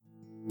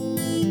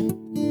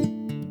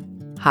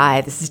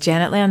Hi, this is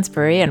Janet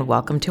Lansbury, and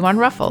welcome to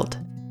Unruffled.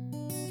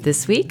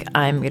 This week,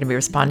 I'm going to be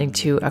responding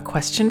to a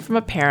question from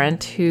a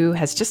parent who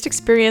has just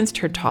experienced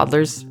her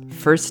toddler's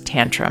first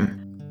tantrum.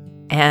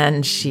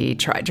 And she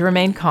tried to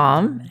remain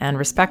calm and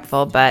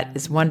respectful, but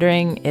is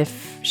wondering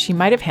if she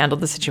might have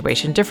handled the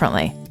situation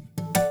differently.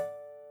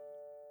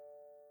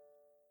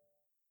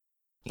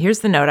 Here's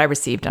the note I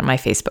received on my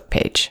Facebook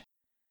page.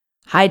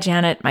 Hi,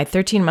 Janet. My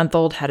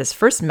 13-month-old had his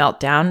first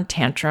meltdown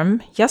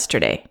tantrum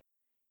yesterday.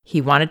 He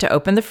wanted to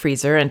open the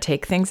freezer and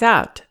take things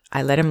out.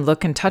 I let him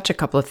look and touch a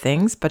couple of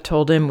things, but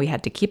told him we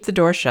had to keep the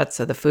door shut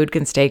so the food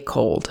can stay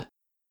cold.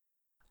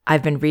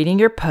 I've been reading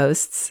your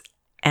posts,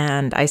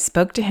 and I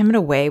spoke to him in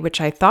a way which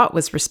I thought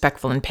was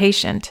respectful and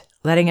patient,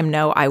 letting him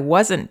know I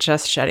wasn't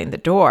just shutting the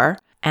door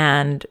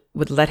and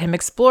would let him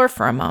explore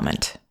for a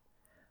moment.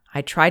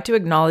 I tried to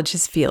acknowledge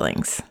his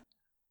feelings.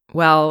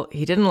 Well,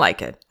 he didn't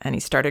like it, and he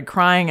started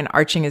crying and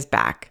arching his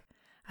back.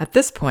 At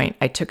this point,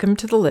 I took him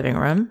to the living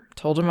room,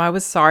 told him I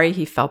was sorry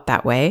he felt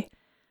that way,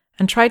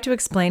 and tried to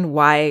explain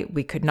why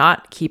we could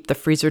not keep the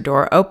freezer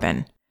door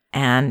open.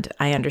 And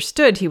I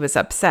understood he was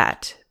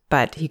upset,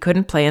 but he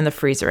couldn't play in the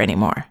freezer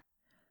anymore.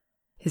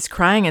 His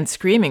crying and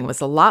screaming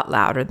was a lot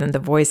louder than the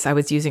voice I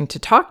was using to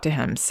talk to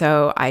him,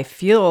 so I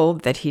feel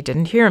that he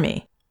didn't hear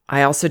me.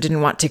 I also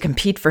didn't want to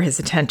compete for his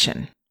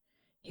attention.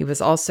 He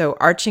was also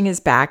arching his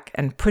back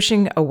and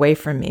pushing away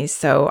from me,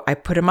 so I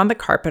put him on the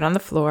carpet on the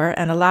floor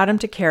and allowed him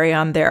to carry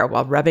on there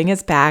while rubbing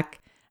his back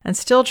and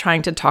still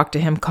trying to talk to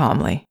him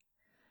calmly.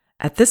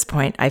 At this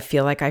point, I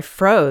feel like I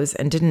froze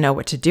and didn't know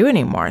what to do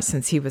anymore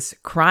since he was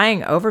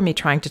crying over me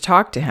trying to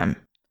talk to him.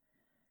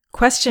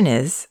 Question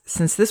is,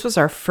 since this was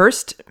our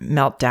first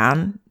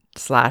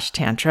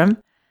meltdown/tantrum,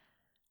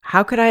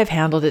 how could I have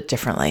handled it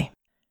differently?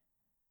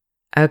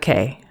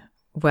 Okay,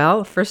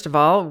 well, first of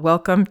all,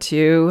 welcome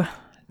to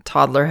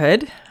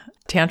toddlerhood.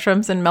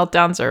 Tantrums and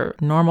meltdowns are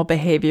normal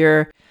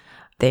behavior.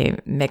 They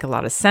make a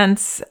lot of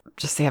sense.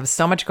 Just they have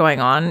so much going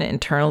on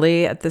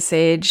internally at this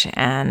age,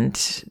 and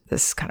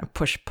this kind of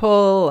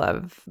push-pull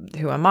of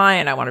who am I,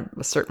 and I want to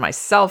assert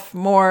myself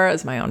more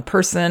as my own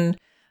person,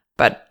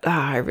 but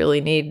I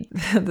really need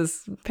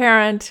these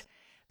parents.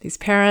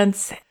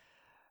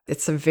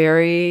 It's a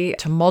very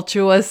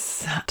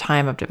tumultuous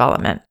time of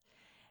development,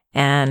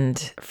 and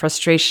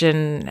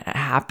frustration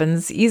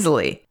happens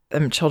easily.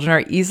 Children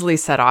are easily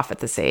set off at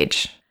this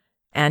age.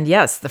 And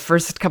yes, the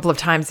first couple of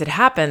times it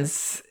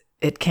happens,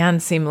 it can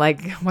seem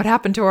like what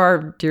happened to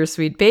our dear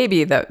sweet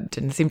baby that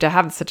didn't seem to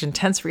have such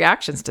intense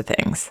reactions to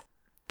things.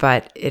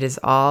 But it is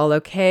all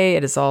okay.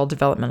 It is all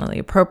developmentally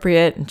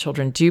appropriate, and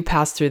children do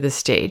pass through this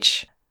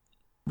stage.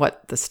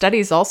 What the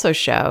studies also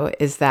show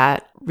is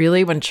that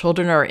really when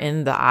children are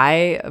in the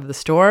eye of the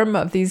storm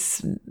of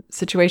these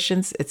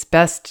situations, it's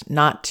best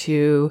not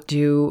to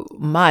do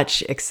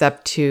much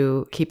except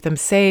to keep them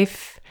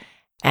safe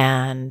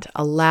and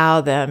allow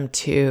them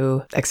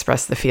to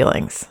express the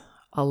feelings,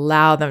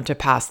 allow them to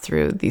pass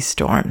through these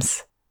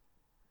storms.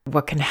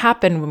 What can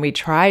happen when we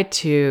try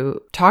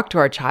to talk to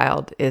our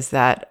child is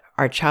that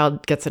our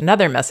child gets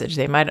another message.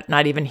 They might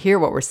not even hear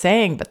what we're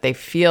saying, but they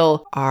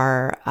feel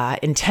our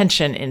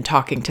intention in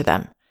talking to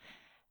them.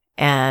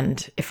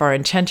 And if our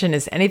intention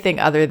is anything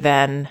other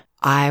than,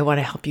 I want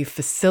to help you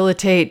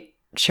facilitate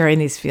sharing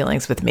these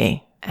feelings with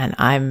me, and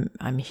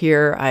I'm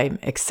here, I'm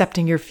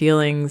accepting your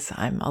feelings,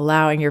 I'm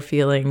allowing your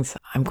feelings,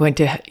 I'm going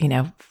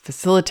to,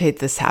 facilitate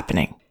this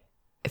happening.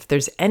 If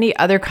there's any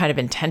other kind of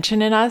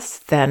intention in us,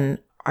 then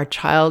our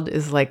child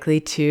is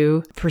likely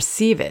to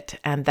perceive it,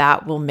 and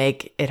that will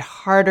make it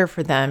harder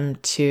for them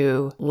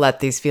to let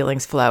these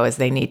feelings flow as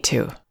they need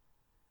to.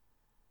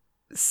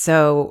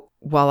 So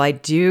while I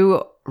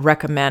do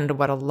recommend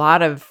what a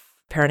lot of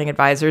parenting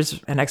advisors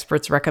and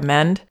experts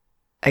recommend,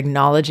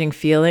 acknowledging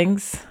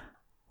feelings,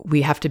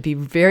 we have to be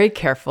very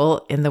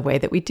careful in the way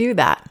that we do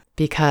that,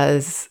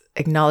 because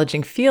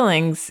acknowledging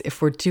feelings,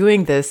 if we're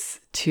doing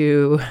this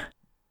to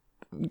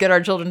get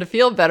our children to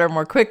feel better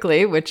more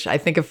quickly, which I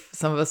think if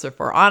some of us, if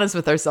we're honest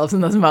with ourselves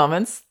in those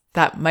moments,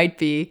 that might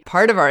be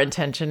part of our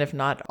intention, if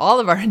not all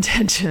of our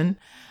intention.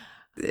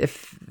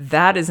 If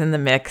that is in the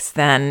mix,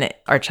 then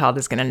our child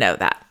is going to know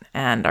that.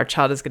 And our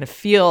child is going to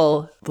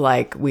feel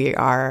like we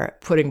are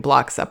putting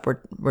blocks up.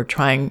 We're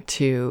trying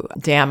to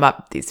dam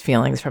up these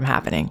feelings from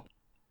happening.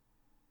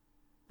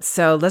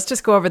 So let's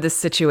just go over this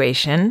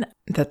situation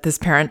that this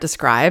parent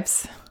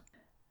describes.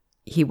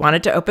 He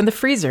wanted to open the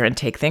freezer and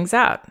take things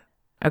out.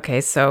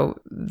 Okay, so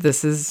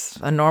this is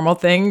a normal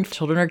thing.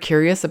 Children are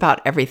curious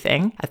about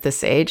everything at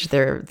this age.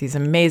 They're these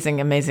amazing,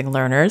 amazing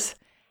learners,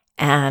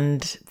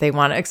 and they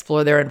want to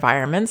explore their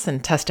environments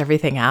and test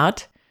everything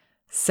out.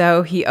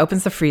 So he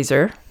opens the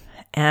freezer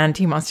and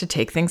he wants to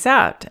take things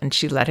out. And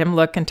she let him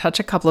look and touch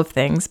a couple of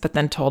things, but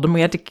then told him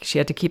she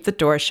had to keep the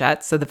door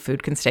shut so the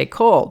food can stay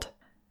cold.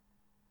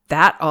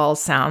 That all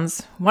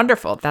sounds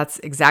wonderful. That's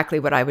exactly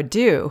what I would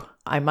do.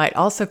 I might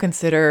also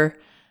consider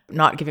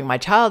not giving my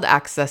child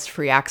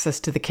free access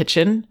to the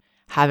kitchen,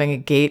 having a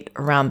gate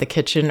around the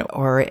kitchen,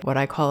 or what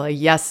I call a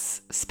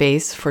yes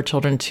space for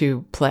children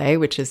to play,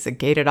 which is a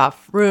gated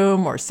off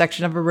room or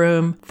section of a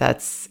room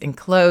that's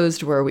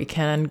enclosed where we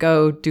can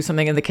go do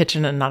something in the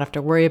kitchen and not have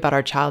to worry about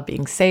our child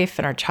being safe.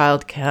 And our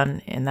child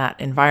can, in that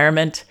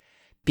environment,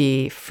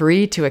 be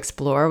free to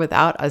explore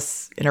without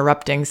us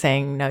interrupting,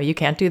 saying, no, you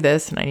can't do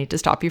this, and I need to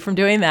stop you from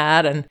doing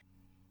that. And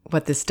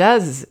what this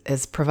does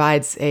is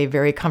provides a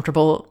very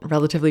comfortable,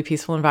 relatively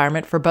peaceful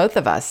environment for both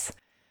of us.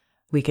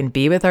 We can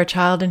be with our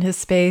child in his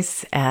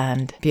space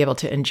and be able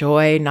to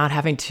enjoy not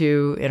having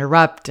to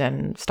interrupt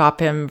and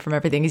stop him from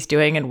everything he's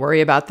doing and worry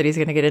about that he's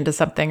going to get into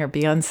something or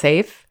be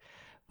unsafe.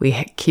 We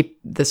keep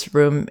this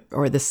room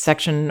or this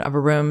section of a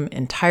room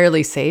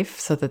entirely safe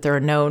so that there are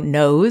no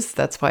no's.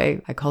 That's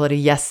why I call it a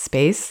yes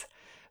space.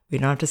 We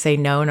don't have to say,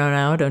 no,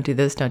 don't do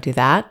this, don't do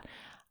that.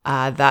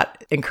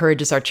 That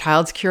encourages our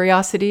child's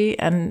curiosity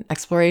and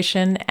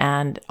exploration,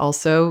 and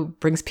also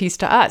brings peace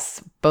to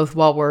us, both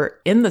while we're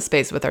in the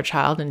space with our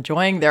child,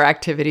 enjoying their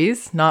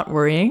activities, not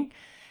worrying.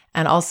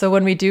 And also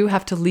when we do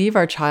have to leave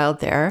our child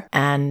there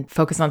and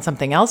focus on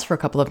something else for a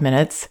couple of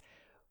minutes,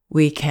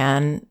 we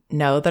can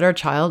know that our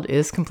child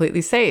is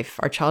completely safe.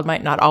 Our child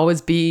might not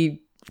always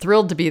be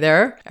thrilled to be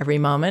there every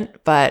moment,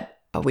 but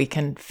we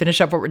can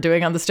finish up what we're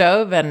doing on the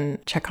stove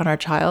and check on our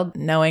child,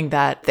 knowing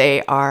that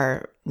they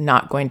are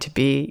not going to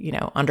be,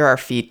 under our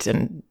feet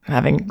and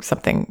having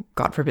something,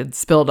 God forbid,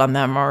 spilled on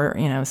them or,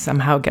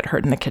 somehow get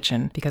hurt in the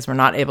kitchen because we're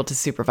not able to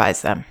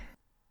supervise them.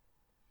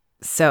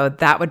 So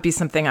that would be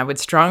something I would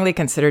strongly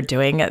consider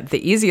doing.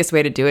 The easiest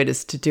way to do it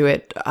is to do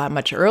it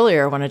much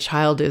earlier when a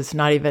child is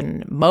not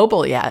even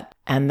mobile yet.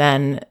 And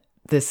then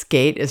this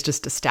gate is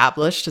just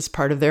established as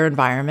part of their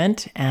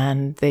environment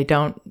and they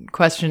don't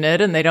question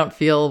it and they don't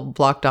feel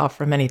blocked off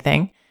from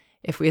anything.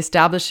 If we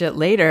establish it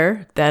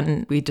later,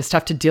 then we just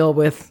have to deal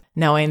with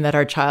knowing that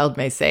our child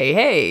may say,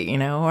 hey,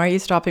 why are you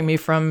stopping me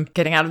from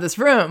getting out of this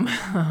room?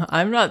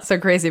 I'm not so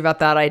crazy about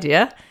that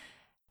idea.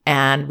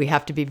 And we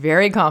have to be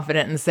very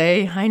confident and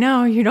say, I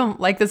know you don't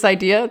like this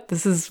idea.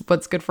 This is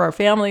what's good for our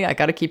family. I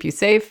got to keep you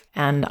safe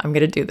and I'm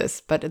going to do this.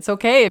 But it's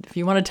okay if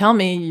you want to tell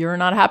me you're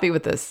not happy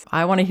with this.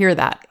 I want to hear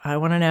that. I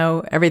want to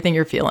know everything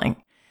you're feeling.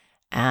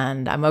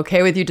 And I'm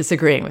okay with you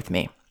disagreeing with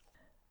me.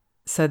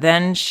 So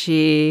then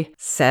she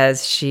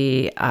says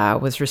she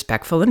was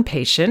respectful and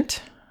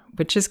patient,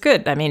 which is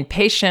good. I mean,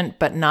 patient,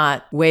 but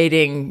not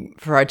waiting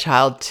for our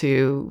child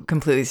to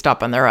completely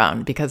stop on their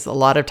own, because a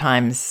lot of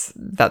times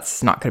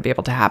that's not going to be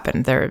able to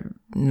happen. They're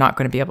not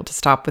going to be able to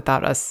stop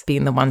without us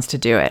being the ones to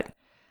do it.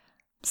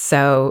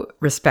 So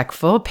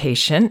respectful,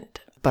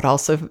 patient, but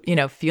also,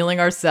 feeling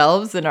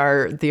ourselves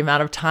and the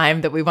amount of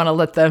time that we want to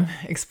let them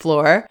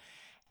explore.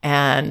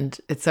 And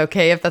it's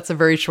okay if that's a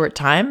very short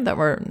time that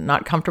we're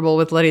not comfortable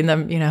with letting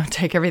them,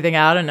 take everything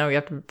out and now we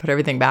have to put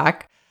everything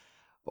back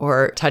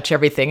or touch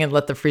everything and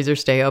let the freezer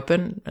stay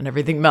open and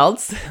everything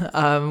melts.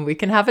 We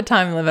can have a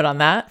time limit on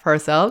that for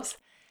ourselves.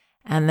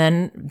 And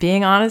then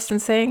being honest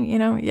and saying,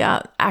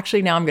 yeah,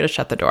 actually now I'm going to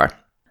shut the door.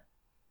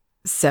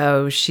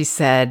 So she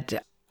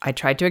said, I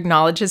tried to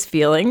acknowledge his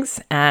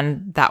feelings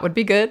and that would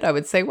be good. I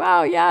would say,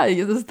 wow,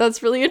 yeah,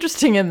 that's really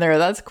interesting in there.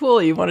 That's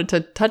cool. You wanted to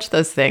touch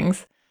those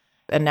things.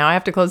 And now I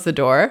have to close the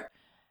door.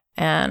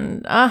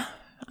 And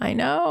I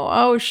know.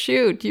 Oh,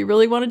 shoot. You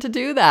really wanted to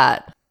do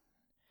that.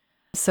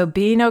 So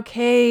being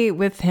okay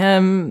with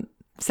him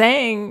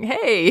saying,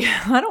 hey,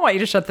 I don't want you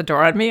to shut the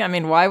door on me. I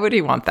mean, why would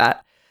he want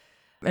that?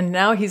 And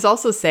now he's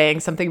also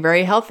saying something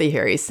very healthy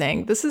here. He's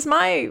saying, this is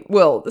my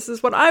will. This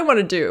is what I want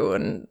to do.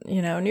 And,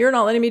 and you're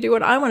not letting me do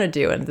what I want to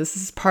do. And this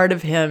is part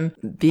of him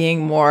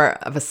being more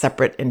of a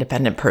separate,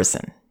 independent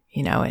person,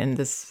 in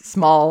this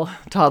small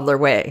toddler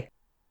way.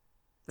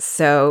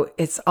 So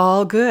it's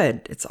all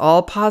good. It's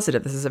all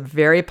positive. This is a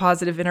very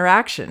positive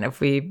interaction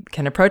if we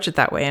can approach it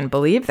that way and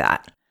believe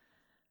that.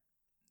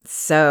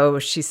 So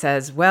she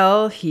says,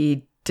 well,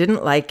 he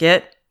didn't like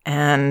it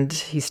and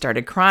he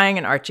started crying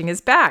and arching his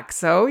back.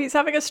 So he's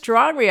having a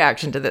strong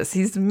reaction to this.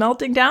 He's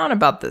melting down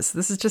about this.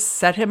 This has just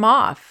set him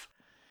off.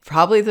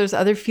 Probably there's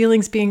other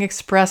feelings being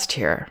expressed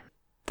here.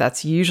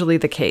 That's usually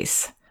the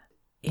case.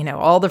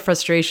 All the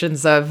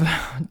frustrations of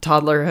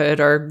toddlerhood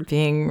are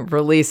being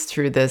released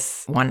through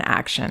this one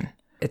action.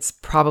 It's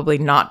probably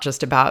not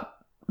just about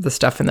the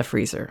stuff in the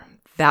freezer.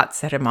 That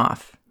set him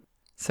off.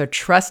 So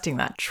trusting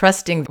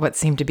what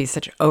seemed to be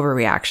such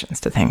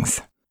overreactions to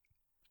things.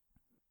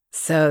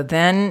 So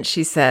then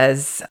she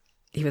says,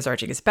 he was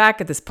arching his back.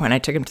 At this point, I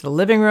took him to the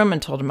living room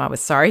and told him I was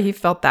sorry he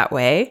felt that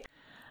way.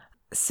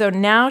 So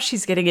now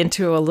she's getting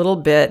into a little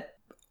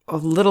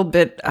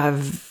bit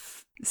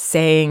of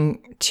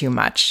saying too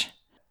much,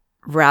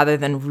 rather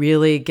than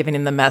really giving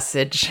him the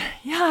message,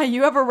 yeah,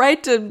 you have a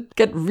right to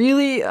get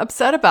really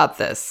upset about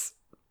this.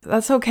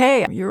 That's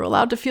okay. You're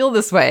allowed to feel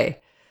this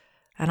way.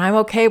 And I'm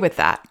okay with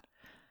that.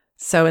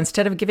 So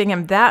instead of giving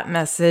him that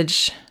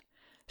message,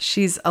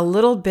 she's a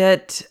little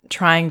bit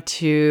trying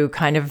to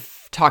kind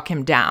of talk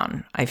him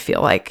down, I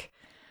feel like.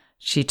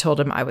 She told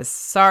him I was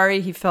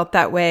sorry he felt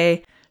that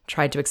way,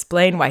 tried to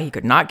explain why he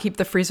could not keep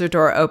the freezer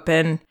door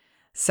open,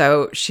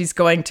 So she's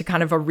going to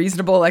kind of a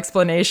reasonable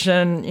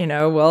explanation,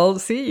 well,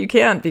 see, you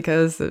can't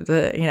because,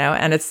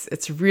 and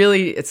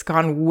it's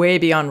gone way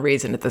beyond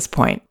reason at this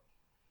point.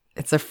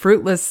 It's a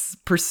fruitless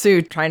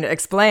pursuit trying to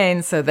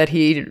explain so that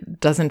he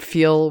doesn't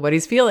feel what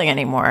he's feeling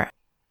anymore.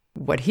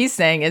 What he's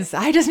saying is,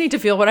 I just need to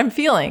feel what I'm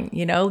feeling,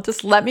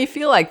 just let me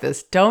feel like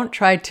this. Don't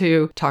try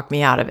to talk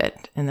me out of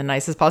it in the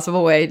nicest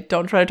possible way.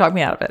 Don't try to talk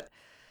me out of it.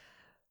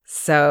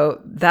 So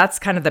that's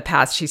kind of the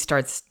path she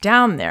starts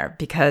down there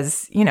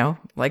because,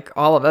 like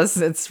all of us,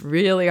 it's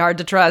really hard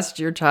to trust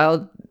your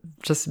child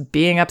just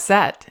being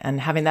upset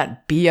and having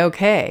that be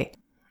okay.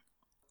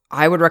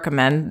 I would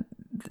recommend,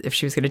 if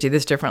she was going to do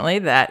this differently,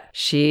 that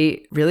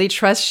she really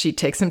trusts. She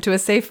takes him to a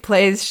safe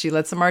place. She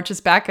lets him arch his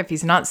back. If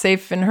he's not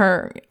safe in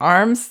her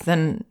arms,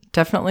 then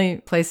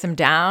definitely place him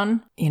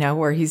down,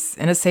 where he's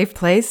in a safe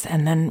place,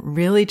 and then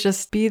really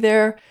just be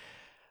there.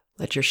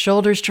 Let your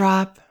shoulders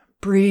drop,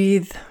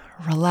 breathe,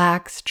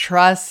 relax,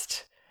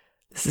 trust.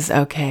 This is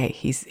okay.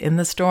 He's in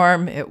the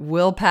storm. It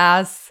will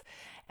pass.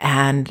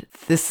 And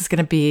this is going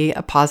to be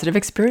a positive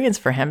experience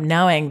for him,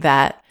 knowing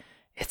that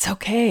it's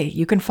okay.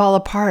 You can fall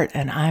apart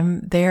and I'm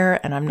there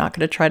and I'm not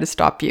going to try to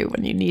stop you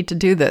when you need to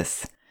do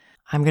this.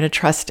 I'm going to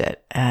trust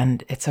it.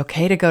 And it's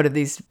okay to go to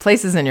these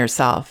places in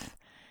yourself.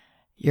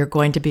 You're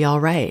going to be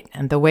all right.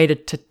 And the way to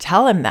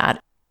tell him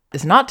that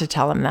is not to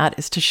tell him that,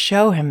 is to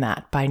show him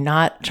that by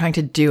not trying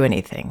to do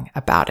anything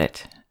about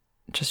it.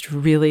 Just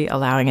really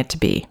allowing it to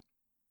be.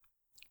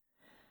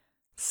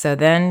 So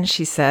then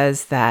she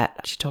says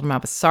that she told him I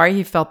was sorry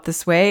he felt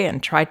this way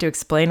and tried to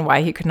explain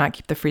why he could not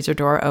keep the freezer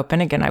door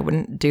open. Again, I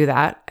wouldn't do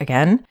that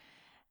again.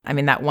 I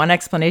mean, that one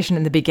explanation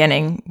in the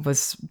beginning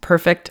was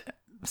perfect,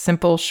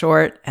 simple,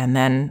 short, and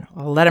then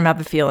I'll let him have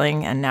the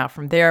feeling. And now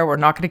from there, we're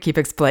not going to keep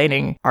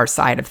explaining our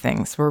side of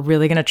things. We're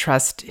really going to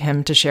trust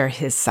him to share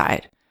his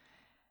side.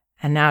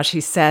 And now she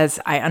says,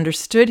 I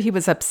understood he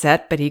was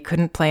upset, but he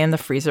couldn't play in the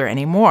freezer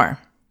anymore.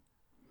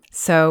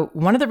 So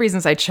one of the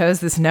reasons I chose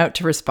this note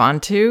to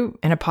respond to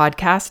in a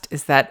podcast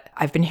is that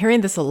I've been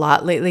hearing this a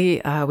lot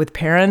lately with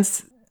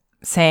parents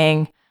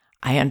saying,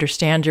 I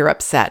understand you're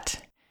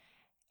upset.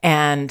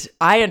 And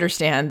I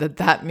understand that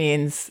that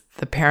means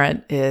the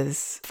parent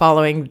is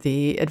following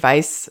the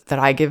advice that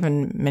I give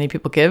and many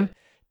people give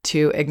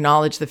to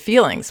acknowledge the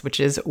feelings, which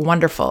is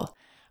wonderful.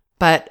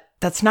 But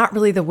that's not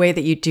really the way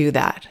that you do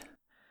that.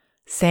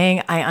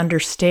 Saying, I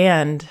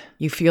understand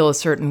you feel a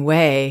certain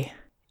way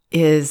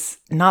is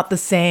not the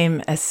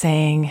same as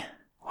saying,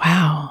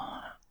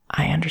 wow,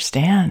 I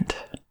understand.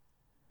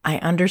 I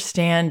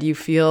understand you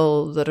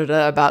feel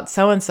about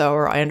so-and-so,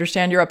 or I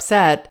understand you're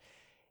upset.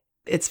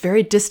 It's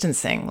very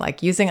distancing.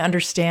 Like using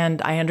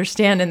understand, I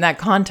understand in that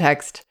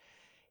context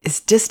is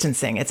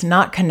distancing. It's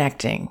not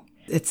connecting.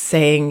 It's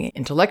saying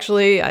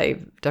intellectually, I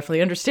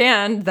definitely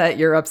understand that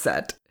you're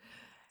upset.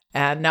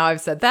 And now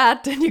I've said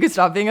that, and you can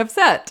stop being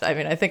upset. I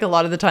mean, I think a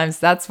lot of the times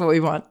that's what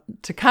we want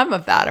to come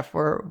of that if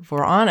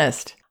we're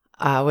honest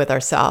with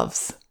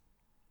ourselves.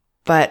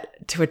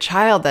 But to a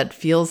child, that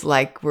feels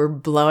like we're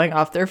blowing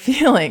off their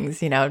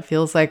feelings. It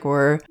feels like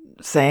we're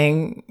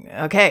saying,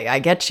 okay, I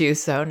get you,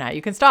 so now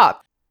you can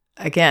stop.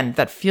 Again,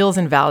 that feels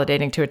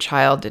invalidating to a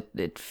child.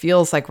 It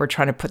feels like we're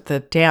trying to put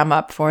the dam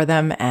up for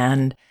them,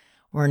 and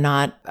we're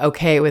not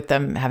okay with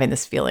them having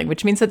this feeling,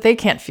 which means that they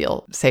can't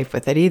feel safe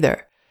with it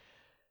either.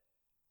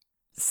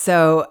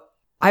 So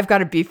I've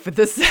got a beef with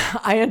this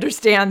I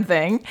understand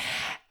thing.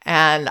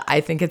 And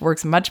I think it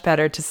works much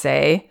better to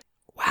say,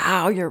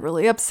 wow, you're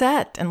really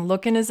upset, and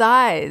look in his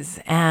eyes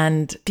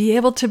and be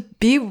able to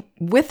be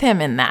with him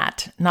in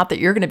that. Not that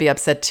you're going to be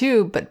upset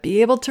too, but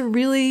be able to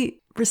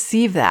really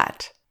receive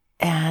that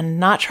and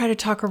not try to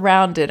talk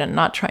around it and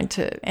not trying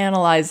to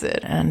analyze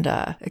it and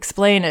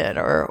explain it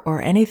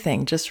or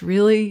anything. Just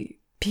really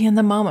be in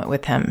the moment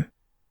with him.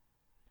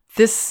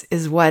 This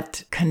is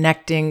what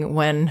connecting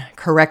when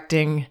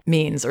correcting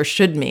means or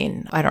should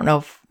mean. I don't know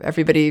if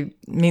everybody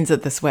means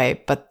it this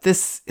way, but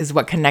this is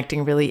what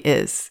connecting really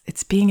is.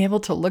 It's being able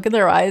to look in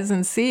their eyes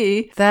and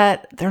see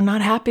that they're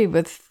not happy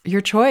with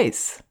your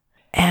choice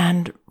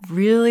and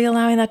really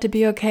allowing that to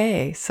be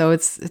okay. So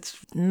it's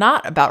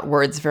not about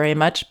words very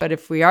much, but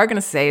if we are going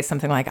to say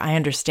something like, I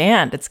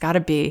understand, it's got to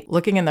be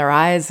looking in their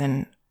eyes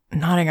and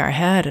nodding our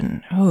head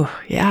and, oh,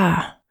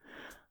 yeah.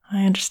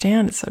 I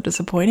understand. It's so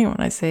disappointing when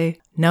I say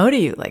no to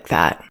you like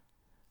that.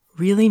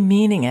 Really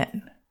meaning it.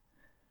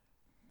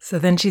 So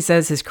then she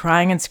says his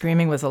crying and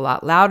screaming was a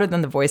lot louder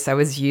than the voice I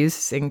was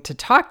using to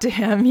talk to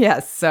him.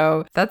 Yes,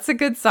 so that's a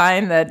good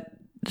sign that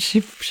she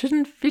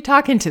shouldn't be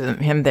talking to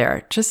him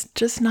there.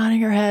 Just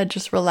nodding her head,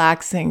 just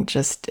relaxing,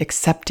 just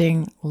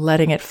accepting,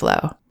 letting it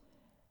flow.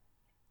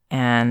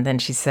 And then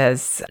she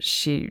says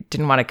she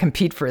didn't want to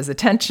compete for his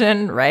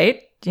attention,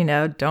 right?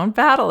 Don't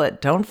battle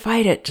it. Don't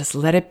fight it. Just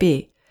let it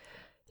be.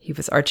 He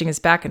was arching his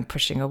back and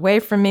pushing away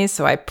from me,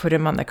 so I put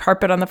him on the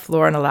carpet on the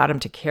floor and allowed him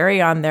to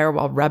carry on there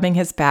while rubbing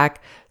his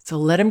back. So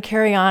let him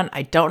carry on.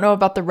 I don't know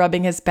about the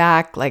rubbing his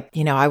back.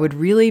 I would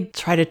really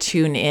try to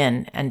tune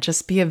in and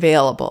just be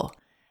available.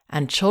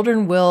 And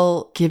children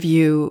will give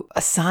you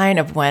a sign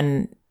of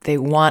when they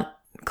want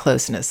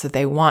closeness, that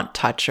they want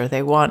touch or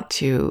they want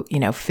to,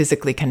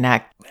 physically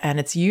connect. And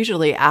it's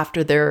usually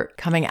after they're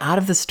coming out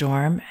of the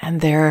storm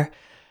and they're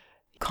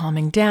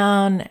calming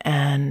down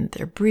and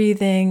they're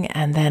breathing,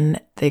 and then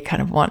they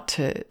kind of want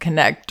to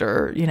connect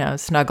or,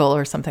 snuggle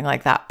or something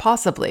like that,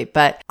 possibly.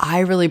 But I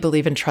really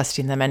believe in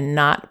trusting them and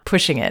not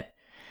pushing it,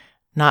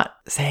 not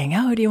saying,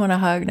 oh, do you want a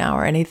hug now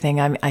or anything.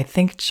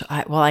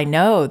 I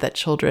know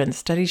that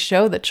studies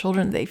show that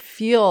children, they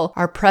feel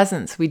our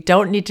presence. We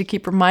don't need to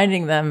keep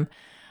reminding them,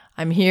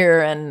 I'm here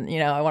and,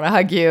 I want to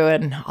hug you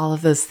and all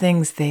of those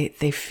things.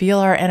 They feel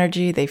our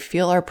energy. They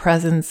feel our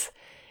presence.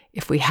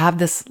 If we have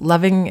this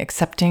loving,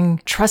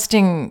 accepting,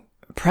 trusting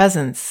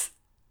presence,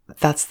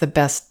 that's the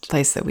best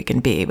place that we can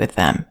be with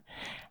them.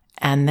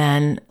 And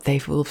then they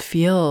will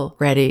feel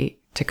ready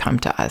to come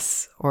to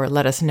us or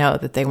let us know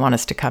that they want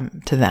us to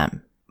come to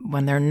them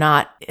when they're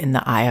not in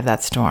the eye of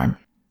that storm.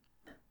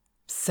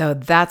 So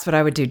that's what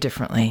I would do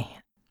differently.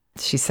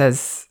 She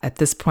says, at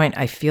this point,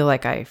 I feel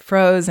like I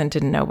froze and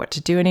didn't know what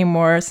to do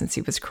anymore since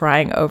he was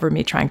crying over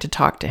me trying to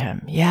talk to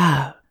him.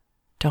 Yeah,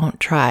 don't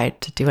try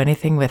to do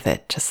anything with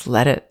it. Just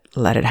let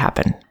it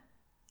happen.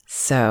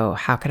 So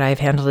how could I have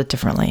handled it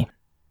differently?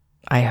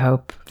 I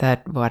hope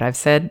that what I've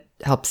said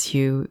helps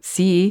you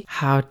see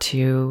how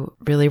to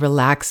really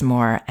relax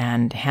more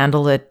and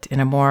handle it in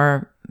a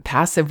more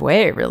passive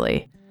way,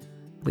 really.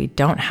 We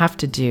don't have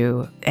to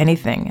do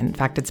anything. In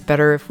fact, it's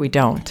better if we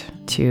don't,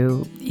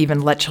 to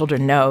even let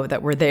children know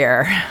that we're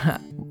there.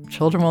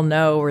 Children will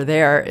know we're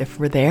there if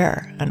we're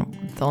there, and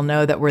they'll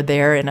know that we're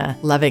there in a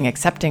loving,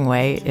 accepting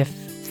way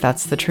if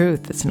that's the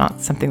truth. It's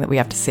not something that we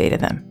have to say to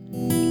them.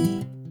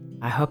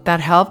 I hope that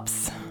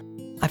helps.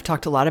 I've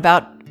talked a lot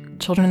about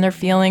children and their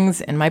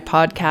feelings in my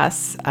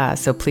podcasts,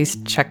 so please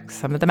check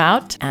some of them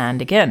out.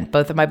 And again,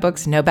 both of my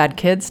books, No Bad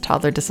Kids,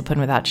 Toddler Discipline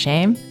Without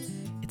Shame,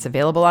 it's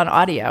available on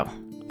audio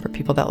for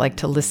people that like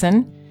to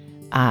listen.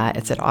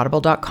 It's at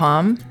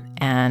audible.com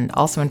and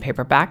also in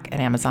paperback at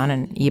Amazon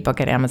and ebook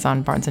at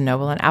Amazon, Barnes &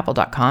 Noble, and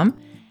apple.com.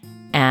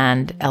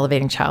 And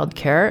Elevating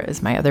Childcare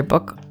is my other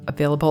book,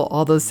 available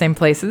all those same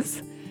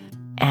places.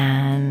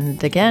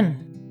 And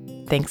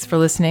again, thanks for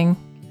listening.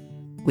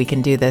 We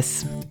can do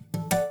this.